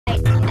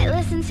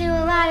listen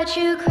to a lot of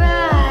true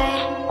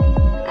crime.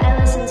 I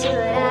listen to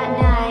it at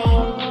night.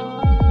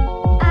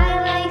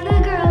 I like the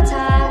girl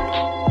talk.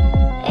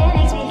 It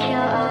makes me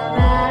feel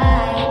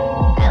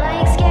alright. I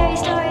like scary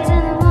stories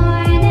in the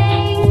morning,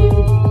 and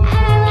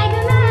I like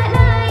them at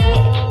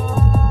night.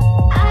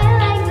 I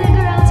like the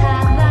girl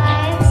talk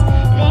vibes.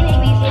 They make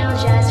me feel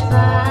just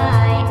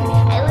fine.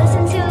 I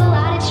listen to a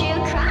lot of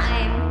true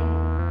crime.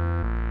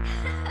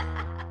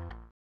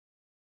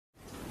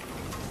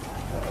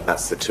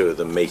 That's the two of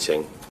them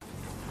meeting.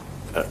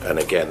 And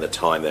again, the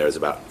time there is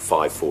about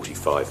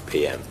 5:45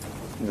 p.m.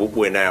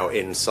 We're now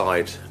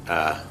inside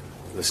the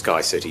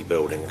Sky City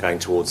building, going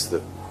towards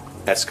the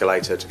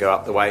escalator to go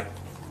up the way.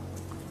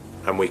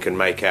 And we can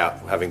make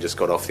out, having just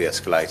got off the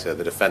escalator,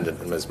 the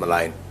defendant and Ms.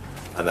 Millane,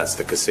 and that's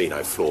the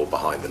casino floor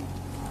behind them.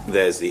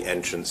 There's the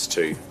entrance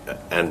to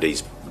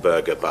Andy's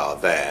Burger Bar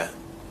there,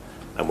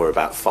 and we're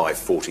about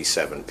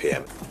 5:47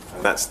 p.m.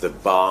 That's the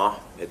bar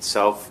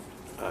itself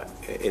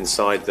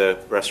inside the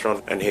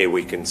restaurant, and here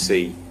we can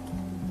see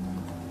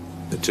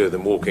the two of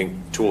them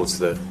walking towards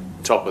the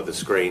top of the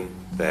screen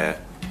there,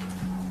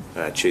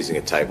 choosing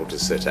a table to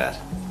sit at.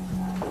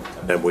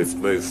 Then we've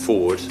moved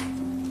forward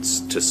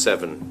to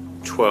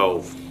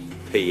 7:12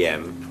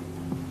 p.m.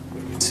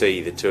 We can see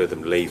the two of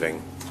them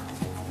leaving.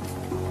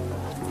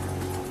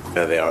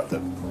 There they are at the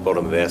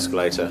bottom of the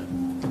escalator,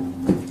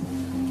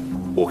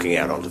 walking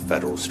out onto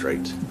Federal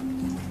Street,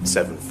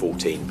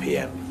 7:14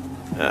 p.m.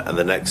 And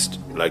the next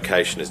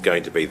location is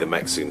going to be the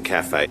Mexican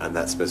Cafe, and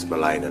that's Ms.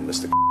 Millane and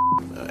Mr.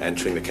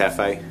 entering the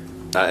cafe.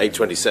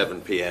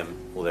 8:27 p.m.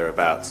 or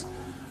thereabouts,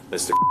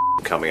 Mr.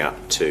 coming up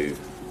to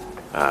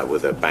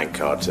with a bank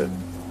card to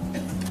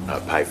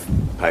pay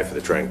for the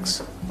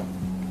drinks.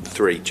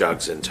 3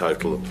 jugs in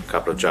total, a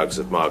couple of jugs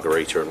of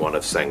margarita and one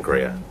of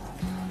sangria.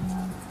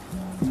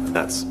 And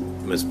that's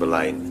Ms.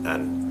 Millane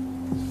and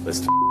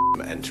Mr.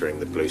 entering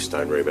the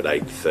Bluestone Room at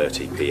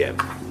 8:30 p.m.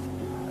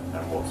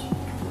 And what's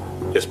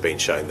just been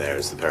shown there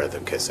is the pair of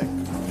them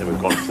kissing. Then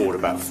we've gone forward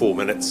about 4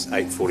 minutes,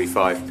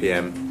 8:45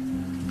 p.m.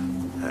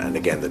 and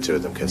again the two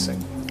of them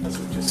kissing. As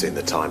we've just seen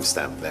the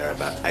timestamp there,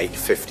 about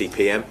 8:50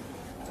 p.m.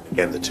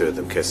 Again the two of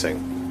them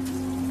kissing.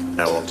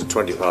 Now on to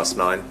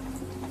 9:20.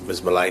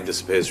 Ms. Millane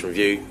disappears from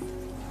view.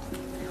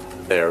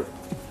 There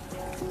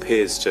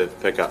appears to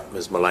pick up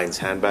Ms. Millane's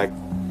handbag.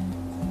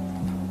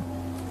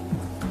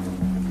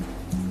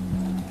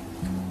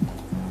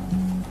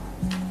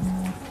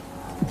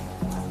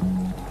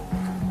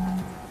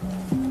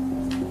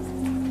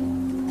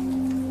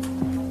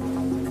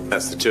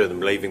 That's the two of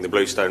them leaving the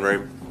Bluestone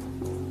Room.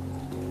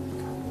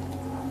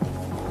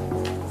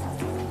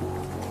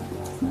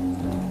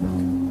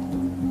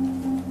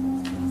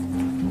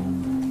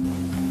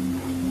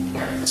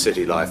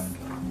 City Life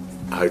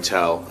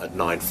Hotel at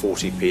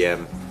 9:40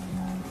 p.m.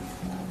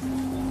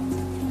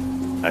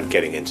 and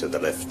getting into the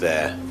lift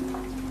there.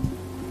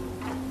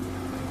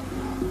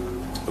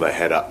 They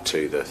head up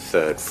to the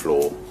 3rd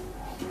floor.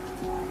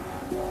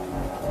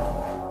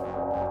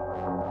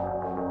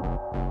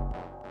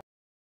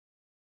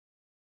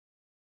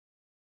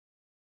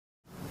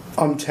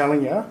 I'm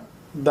telling you,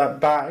 that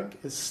bag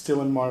is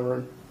still in my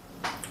room.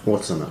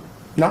 What's in it?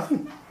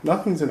 Nothing.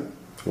 Nothing's in it.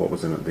 What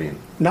was in it then?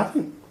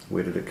 Nothing.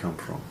 Where did it come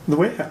from? The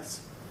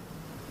warehouse.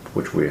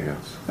 Which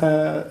warehouse?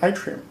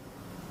 Atrium.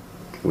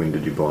 When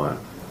did you buy it?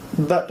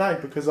 That day,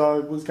 because I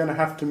was going to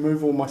have to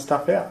move all my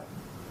stuff out.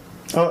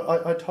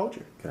 I told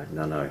you. Okay,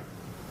 no.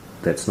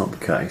 That's not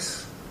the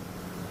case.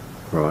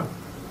 Right.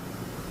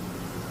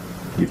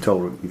 You've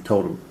told a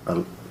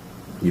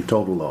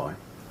lie.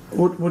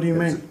 What do you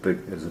mean?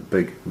 It's a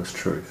big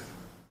mistruth.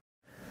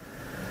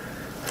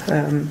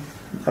 I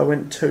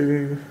went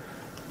to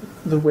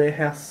the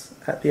warehouse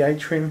at the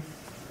Atrium.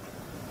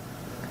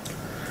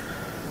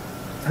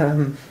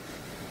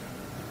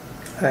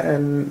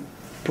 And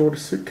brought a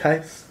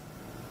suitcase.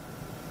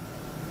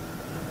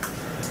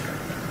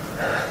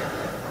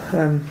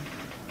 I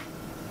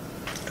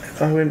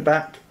went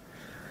back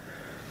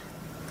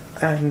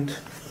and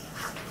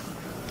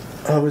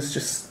I was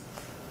just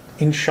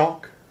in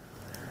shock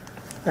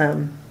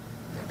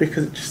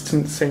because it just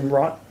didn't seem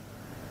right.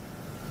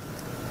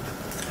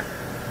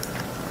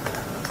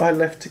 I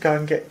left to go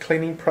and get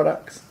cleaning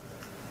products.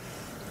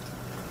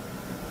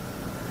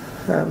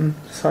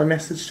 So I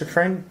messaged a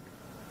friend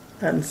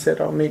and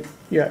said I'll meet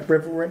you at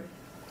Revelry.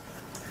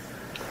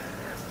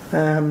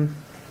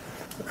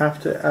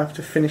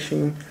 After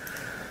finishing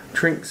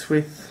drinks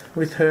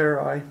with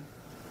her, I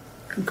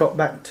got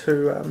back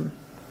to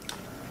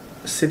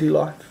City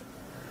Life.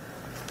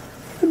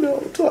 And the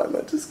whole time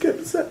I just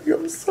kept saying,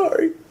 I'm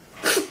sorry.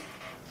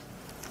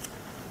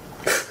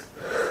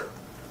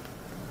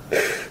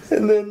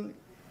 And then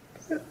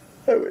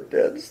I went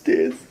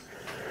downstairs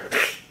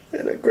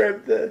and I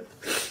grabbed the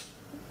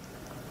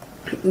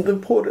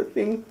porter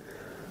thing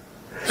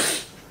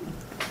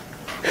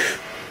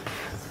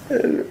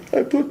and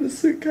I put the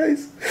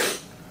suitcase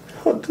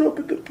on top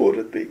of the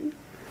porter thing.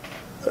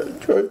 I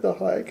drove the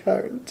hire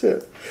car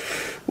into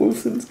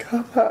Wilson's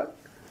car park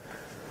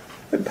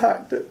and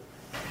parked it.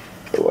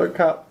 I woke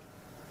up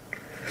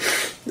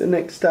the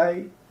next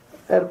day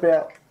at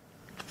about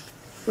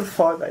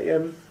 5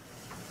 a.m.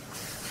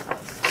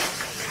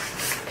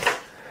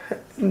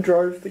 and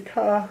drove the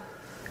car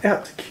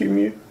out to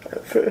Cumu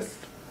at first.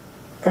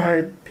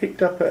 I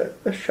picked up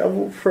a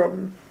shovel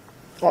from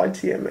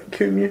ITM at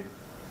Cumu.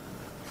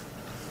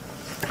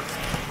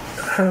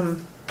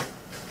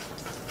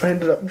 I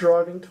ended up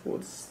driving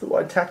towards the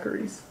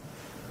Waitakaries.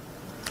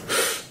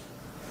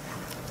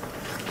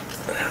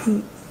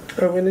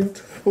 I went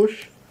into the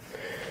bush.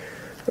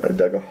 I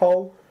dug a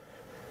hole.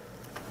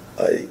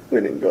 I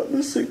went and got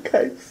the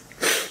suitcase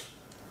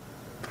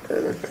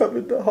and I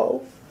covered the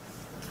hole.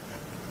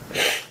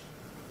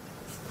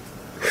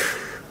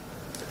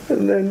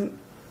 And then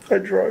I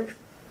drove.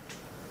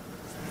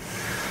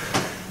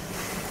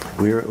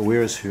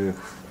 Where is her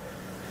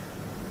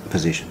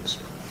possessions?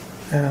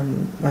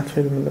 I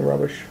threw them in the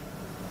rubbish.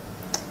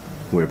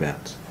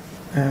 Whereabouts?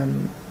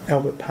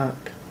 Albert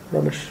Park,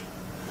 rubbish.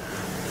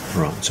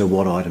 Right. So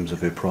what items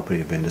of her property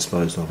have been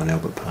disposed of in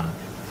Albert Park?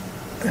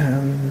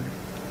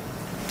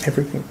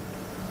 Everything.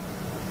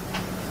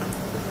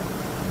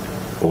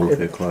 All of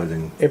her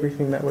clothing?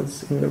 Everything that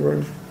was in the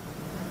room.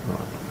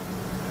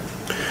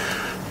 Right.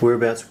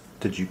 Whereabouts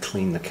did you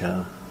clean the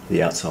car?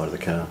 The outside of the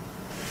car?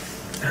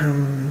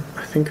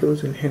 I think it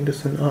was in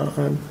Henderson.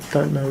 I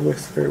don't know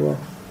West very well.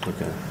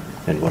 Okay.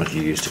 And what did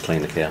you use to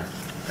clean the car?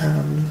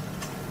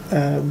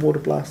 Water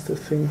blaster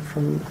thing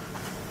from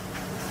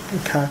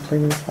a car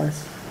cleaning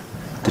place.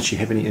 Did she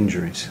have any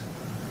injuries?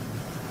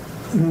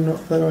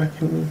 Not that I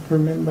can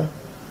remember.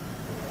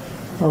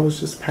 I was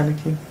just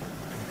panicking.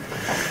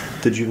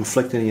 Did you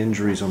inflict any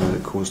injuries on her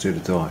that caused her to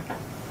die?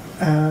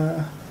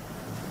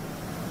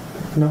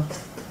 No.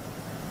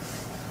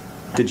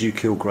 Did you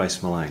kill Grace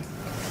Millane?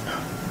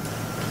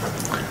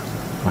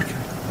 Okay.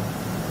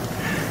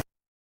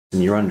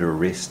 And you're under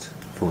arrest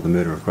for the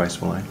murder of Grace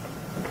Millane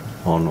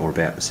on or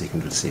about the 2nd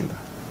of December.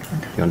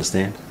 Okay. You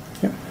understand?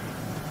 Yep.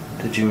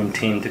 Did you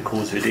intend to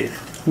cause her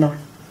death? No.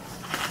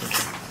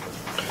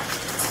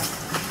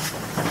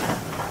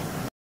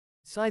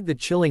 Beside the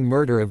chilling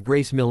murder of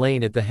Grace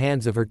Millane at the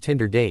hands of her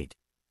Tinder date.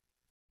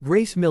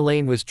 Grace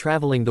Millane was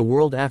traveling the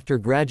world after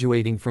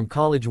graduating from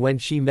college when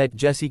she met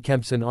Jesse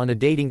Kempson on a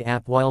dating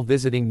app while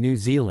visiting New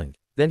Zealand,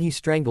 then he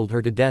strangled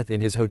her to death in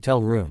his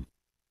hotel room.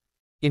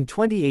 In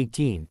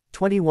 2018,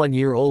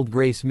 21-year-old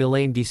Grace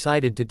Millane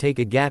decided to take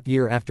a gap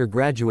year after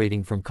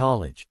graduating from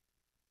college.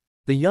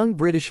 The young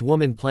British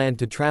woman planned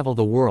to travel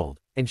the world,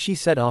 and she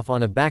set off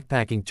on a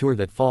backpacking tour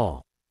that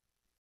fall.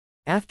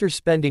 After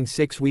spending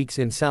 6 weeks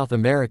in South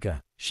America,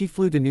 she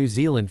flew to New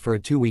Zealand for a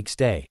 2-week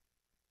stay.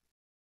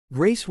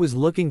 Grace was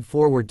looking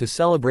forward to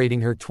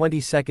celebrating her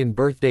 22nd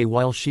birthday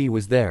while she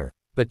was there,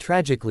 but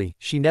tragically,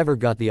 she never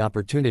got the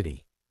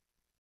opportunity.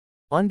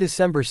 On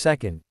December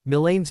 2,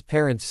 Millane's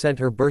parents sent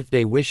her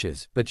birthday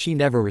wishes, but she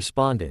never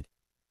responded.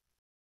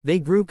 They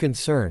grew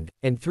concerned,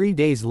 and 3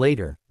 days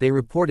later, they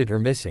reported her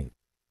missing.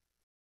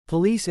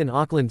 Police in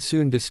Auckland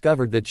soon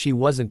discovered that she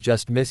wasn't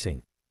just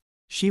missing.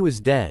 She was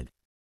dead.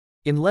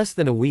 In less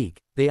than a week,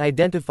 they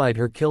identified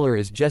her killer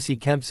as Jesse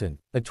Kempson,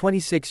 a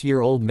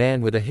 26-year-old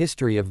man with a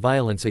history of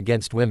violence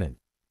against women.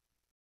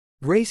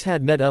 Grace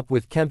had met up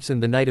with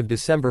Kempson the night of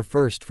December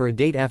 1 for a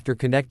date after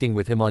connecting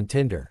with him on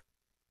Tinder.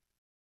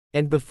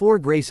 And before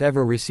Grace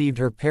ever received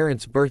her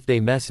parents' birthday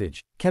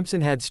message,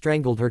 Kempson had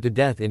strangled her to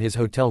death in his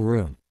hotel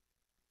room.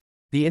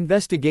 The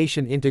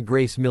investigation into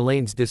Grace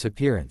Millane's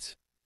disappearance.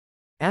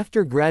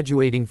 After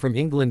graduating from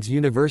England's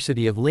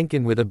University of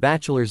Lincoln with a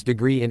bachelor's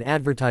degree in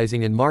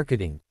advertising and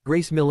marketing,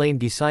 Grace Millane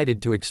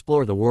decided to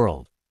explore the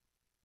world.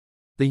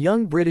 The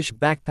young British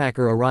backpacker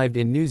arrived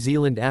in New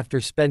Zealand after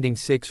spending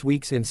 6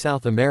 weeks in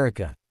South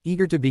America,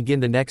 eager to begin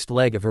the next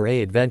leg of her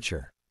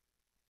adventure.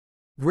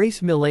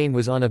 Grace Millane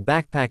was on a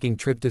backpacking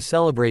trip to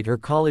celebrate her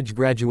college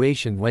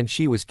graduation when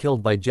she was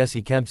killed by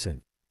Jesse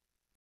Kempson.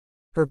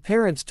 Her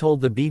parents told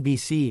the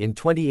BBC in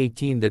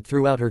 2018 that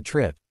throughout her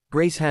trip,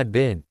 Grace had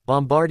been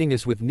bombarding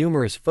us with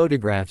numerous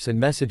photographs and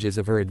messages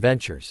of her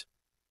adventures.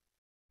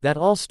 That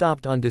all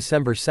stopped on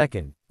December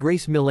 2,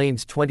 Grace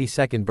Millane's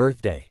 22nd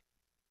birthday.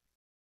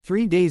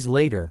 3 days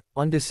later,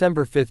 on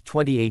December 5,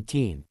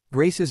 2018,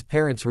 Grace's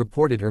parents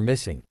reported her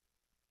missing.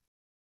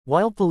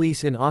 While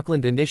police in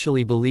Auckland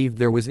initially believed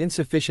there was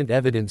insufficient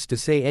evidence to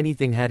say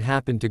anything had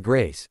happened to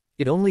Grace,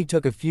 it only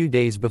took a few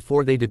days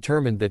before they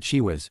determined that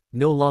she was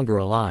no longer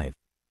alive.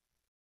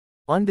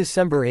 On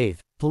December 8,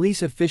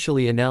 police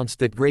officially announced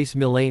that Grace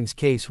Millane's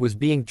case was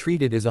being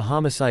treated as a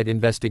homicide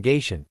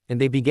investigation,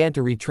 and they began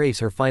to retrace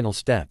her final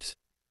steps.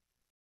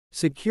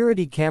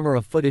 Security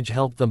camera footage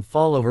helped them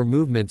follow her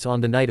movements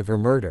on the night of her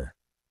murder.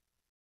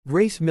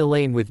 Grace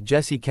Millane with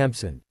Jesse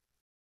Kempson.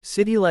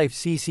 CityLife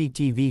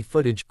CCTV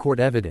footage court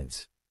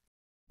evidence.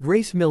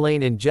 Grace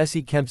Millane and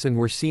Jesse Kempson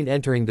were seen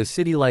entering the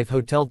CityLife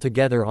Hotel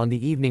together on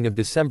the evening of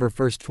December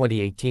 1,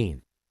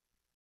 2018.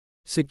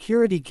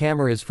 Security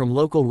cameras from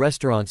local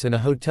restaurants and a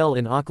hotel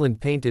in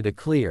Auckland painted a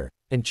clear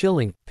and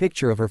chilling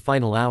picture of her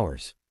final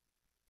hours.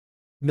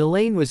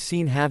 Millane was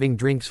seen having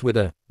drinks with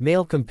a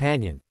male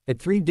companion at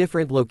 3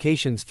 different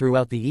locations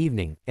throughout the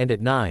evening and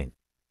at 9:40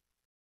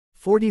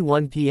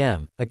 9:41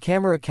 p.m., a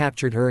camera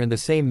captured her and the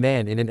same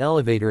man in an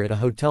elevator at a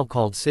hotel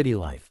called City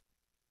Life.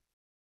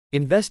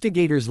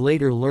 Investigators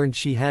later learned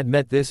she had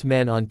met this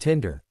man on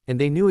Tinder, and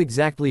they knew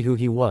exactly who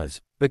he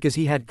was, because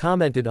he had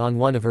commented on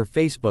one of her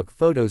Facebook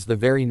photos the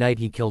very night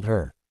he killed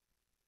her.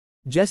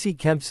 Jesse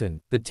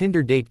Kempson, the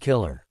Tinder date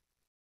killer.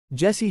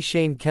 Jesse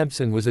Shane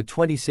Kempson was a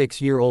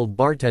 26-year-old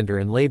bartender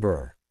and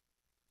laborer.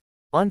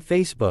 On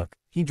Facebook,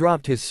 he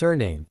dropped his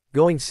surname,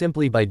 going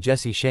simply by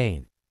Jesse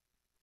Shane.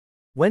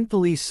 When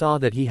police saw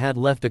that he had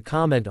left a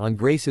comment on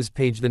Grace's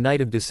page the night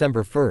of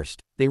December 1st,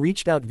 they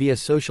reached out via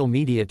social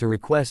media to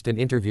request an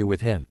interview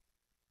with him.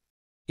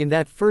 In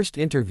that first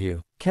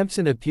interview,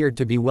 Kempson appeared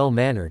to be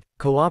well-mannered,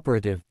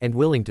 cooperative, and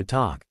willing to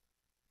talk.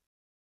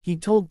 He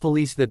told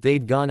police that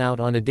they'd gone out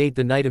on a date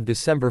the night of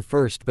December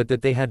 1st but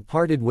that they had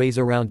parted ways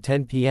around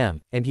 10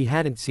 p.m., and he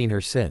hadn't seen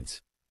her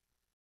since.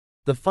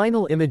 The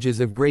final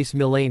images of Grace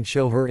Millane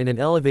show her in an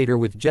elevator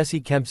with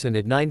Jesse Kempson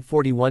at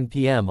 9:41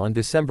 p.m. on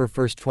December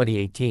 1,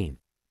 2018.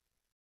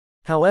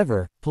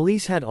 However,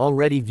 police had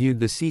already viewed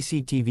the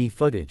CCTV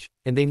footage,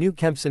 and they knew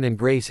Kempson and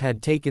Grace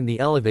had taken the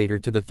elevator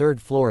to the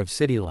third floor of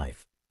City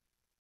Life.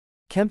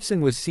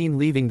 Kempson was seen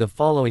leaving the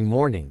following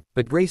morning,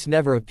 but Grace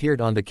never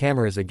appeared on the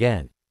cameras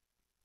again.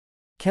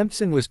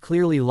 Kempson was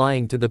clearly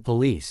lying to the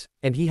police,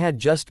 and he had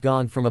just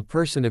gone from a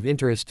person of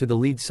interest to the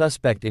lead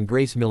suspect in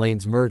Grace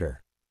Millane's murder.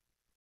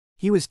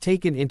 He was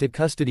taken into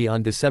custody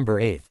on December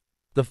 8.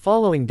 The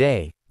following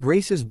day,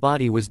 Grace's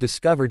body was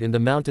discovered in the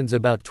mountains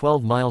about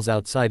 12 miles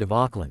outside of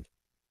Auckland.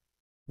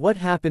 What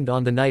happened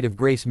on the night of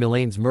Grace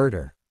Millane's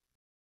murder?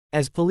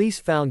 As police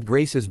found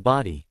Grace's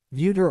body,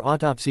 viewed her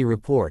autopsy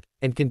report,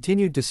 and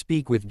continued to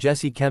speak with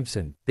Jesse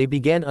Kempson, they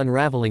began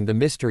unraveling the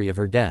mystery of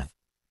her death.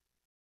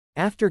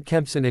 After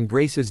Kempson and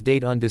Grace's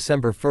date on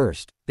December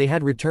 1st, they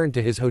had returned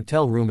to his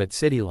hotel room at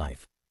City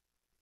Life.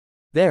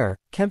 There,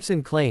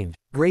 Kempson claimed,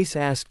 Grace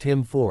asked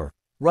him for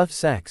rough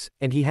sex,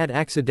 and he had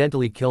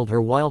accidentally killed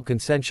her while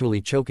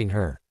consensually choking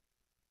her.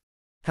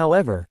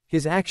 However,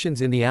 his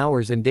actions in the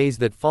hours and days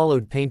that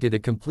followed painted a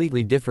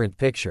completely different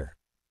picture.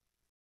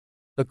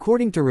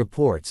 According to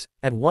reports,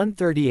 at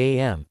 1:30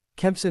 a.m.,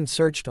 Kempson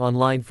searched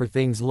online for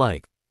things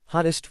like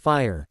hottest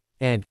fire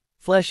and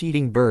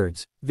flesh-eating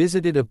birds,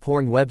 visited a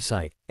porn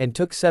website, and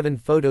took 7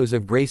 photos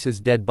of Grace's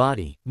dead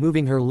body,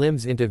 moving her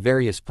limbs into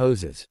various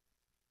poses.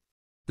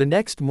 The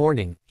next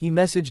morning, he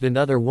messaged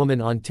another woman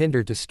on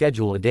Tinder to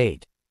schedule a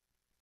date.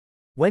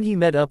 When he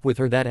met up with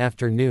her that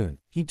afternoon,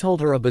 he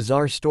told her a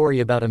bizarre story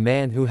about a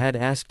man who had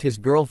asked his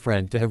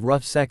girlfriend to have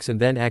rough sex and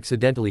then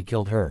accidentally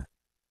killed her.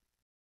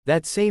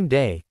 That same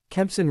day,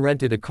 Kempson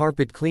rented a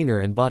carpet cleaner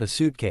and bought a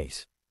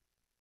suitcase.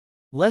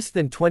 Less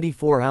than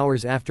 24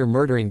 hours after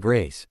murdering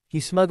Grace, he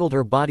smuggled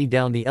her body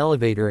down the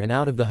elevator and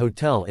out of the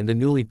hotel in the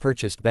newly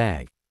purchased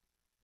bag.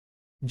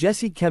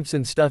 Jesse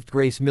Kempson stuffed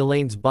Grace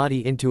Millane's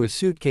body into a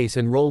suitcase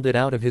and rolled it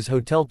out of his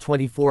hotel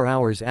 24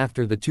 hours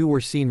after the two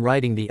were seen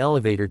riding the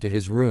elevator to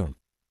his room.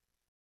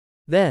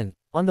 Then,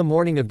 on the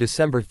morning of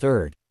December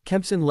 3,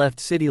 Kempson left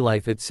City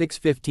Life at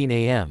 6:15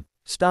 a.m.,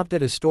 stopped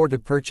at a store to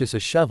purchase a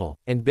shovel,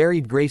 and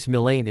buried Grace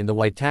Millane in the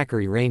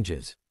Waitakere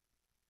Ranges.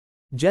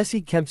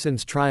 Jesse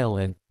Kempson's trial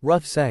and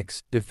rough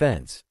sex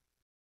defense.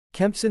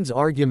 Kempson's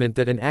argument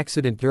that an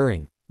accident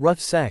during rough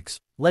sex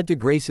led to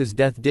Grace's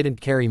death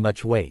didn't carry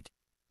much weight.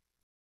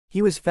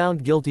 He was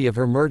found guilty of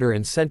her murder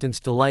and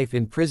sentenced to life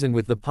in prison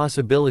with the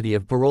possibility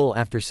of parole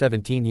after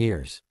 17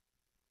 years.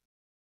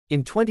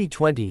 In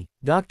 2020,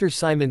 Dr.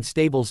 Simon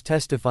Stables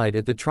testified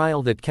at the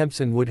trial that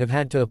Kempson would have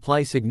had to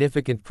apply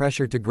significant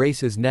pressure to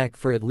Grace's neck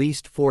for at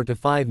least 4 to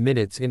 5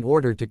 minutes in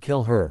order to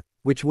kill her,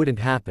 which wouldn't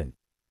happen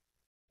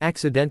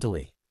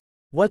accidentally.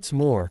 What's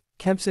more,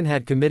 Kempson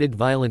had committed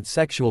violent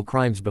sexual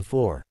crimes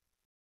before.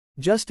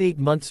 Just 8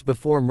 months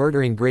before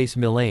murdering Grace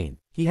Millane,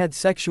 he had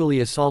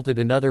sexually assaulted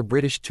another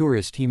British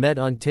tourist he met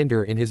on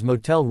Tinder in his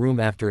motel room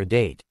after a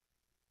date.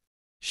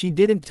 She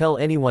didn't tell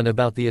anyone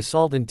about the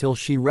assault until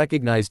she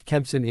recognized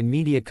Kempson in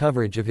media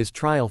coverage of his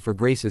trial for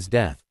Grace's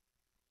death.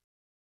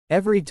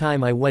 Every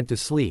time I went to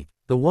sleep,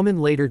 the woman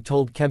later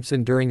told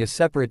Kempson during a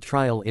separate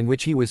trial in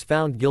which he was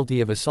found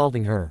guilty of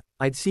assaulting her,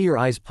 I'd see your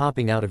eyes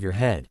popping out of your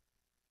head,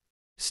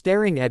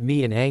 staring at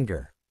me in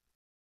anger.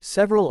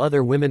 Several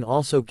other women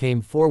also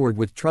came forward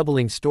with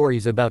troubling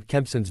stories about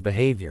Kempson's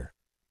behavior.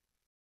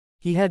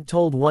 He had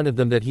told one of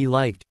them that he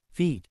liked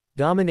feet,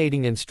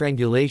 dominating and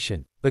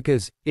strangulation,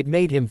 because it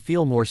made him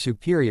feel more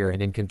superior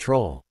and in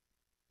control.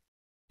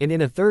 And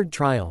in a third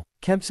trial,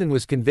 Kempson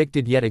was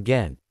convicted yet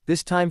again,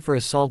 this time for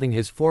assaulting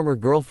his former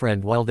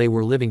girlfriend while they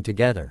were living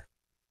together.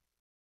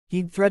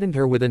 He'd threatened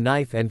her with a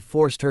knife and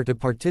forced her to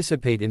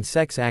participate in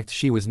sex acts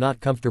she was not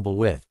comfortable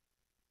with.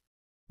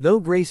 Though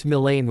Grace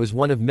Millane was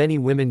one of many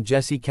women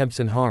Jesse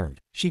Kempson harmed,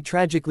 she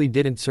tragically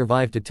didn't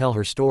survive to tell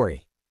her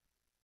story.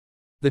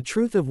 The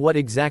truth of what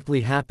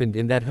exactly happened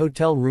in that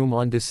hotel room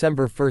on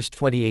December 1,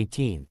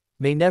 2018,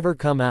 may never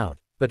come out,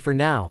 but for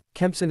now,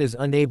 Kempson is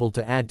unable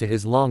to add to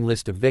his long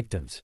list of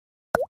victims.